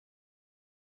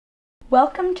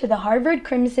Welcome to the Harvard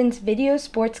Crimson's video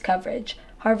sports coverage,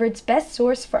 Harvard's best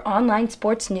source for online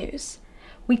sports news.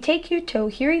 We take you to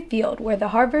Ohiri Field, where the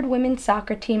Harvard women's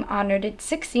soccer team honored its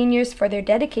 6 seniors for their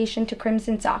dedication to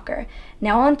Crimson soccer.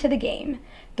 Now on to the game.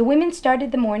 The women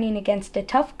started the morning against a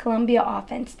tough Columbia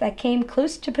offense that came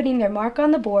close to putting their mark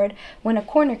on the board when a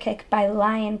corner kick by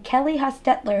Lion Kelly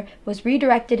Hostetler was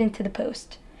redirected into the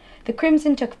post. The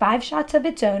Crimson took 5 shots of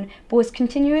its own, but was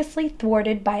continuously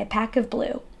thwarted by a pack of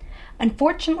blue.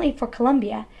 Unfortunately for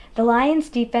Columbia, the Lions'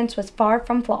 defense was far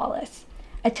from flawless.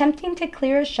 Attempting to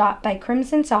clear a shot by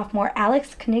Crimson sophomore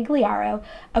Alex Canigliaro,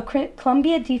 a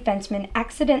Columbia defenseman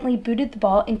accidentally booted the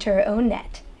ball into her own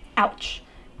net. Ouch.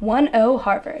 1-0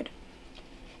 Harvard.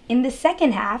 In the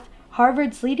second half,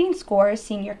 Harvard's leading scorer,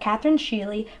 senior Catherine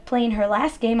Sheely, playing her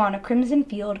last game on a Crimson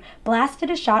field,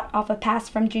 blasted a shot off a pass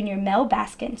from junior Mel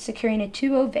Baskin, securing a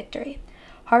 2-0 victory.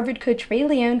 Harvard coach Ray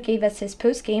Leone gave us his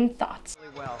post-game thoughts.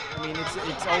 Well, I mean,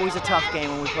 it's always a tough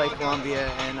game when we play Columbia,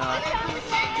 and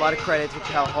a lot of credit to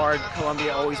how hard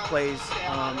Columbia always plays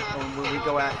when we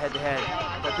go out head-to-head.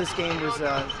 But this game was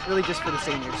really just for the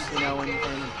seniors, and I'm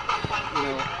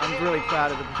really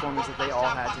proud of the performance that they all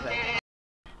had today.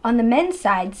 On the men's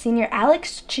side, senior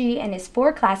Alex Chi and his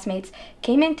 4 classmates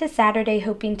came into Saturday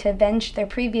hoping to avenge their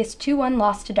previous 2-1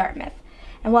 loss to Dartmouth.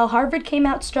 And while Harvard came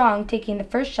out strong, taking the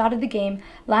first shot of the game,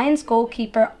 Lions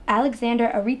goalkeeper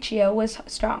Alexander Aricchio was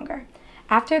stronger.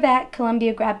 After that,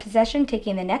 Columbia grabbed possession,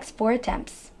 taking the next 4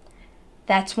 attempts.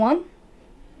 That's one.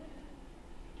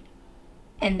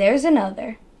 And there's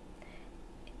another.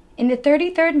 In the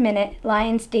 33rd minute,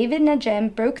 Lions' David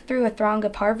Najem broke through a throng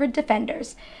of Harvard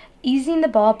defenders, easing the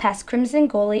ball past Crimson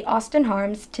goalie Austin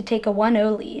Harms to take a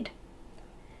 1-0 lead.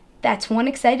 That's one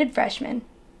excited freshman.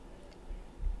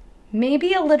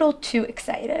 Maybe a little too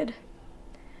excited.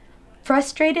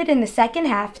 Frustrated in the second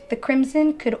half, the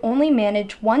Crimson could only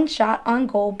manage 1 shot on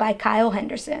goal by Kyle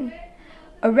Henderson.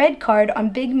 A red card on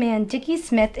big man Dickie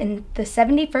Smith in the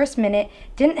 71st minute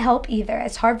didn't help either,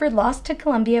 as Harvard lost to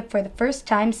Columbia for the first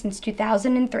time since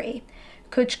 2003.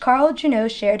 Coach Carl Junot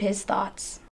shared his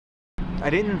thoughts. I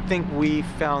didn't think we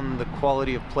found the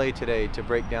quality of play today to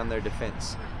break down their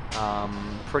defense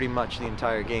pretty much the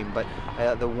entire game, but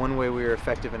the one way we were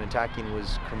effective in attacking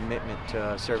was commitment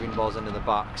to serving balls into the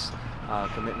box,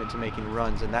 commitment to making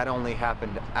runs, and that only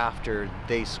happened after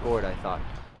they scored, I thought.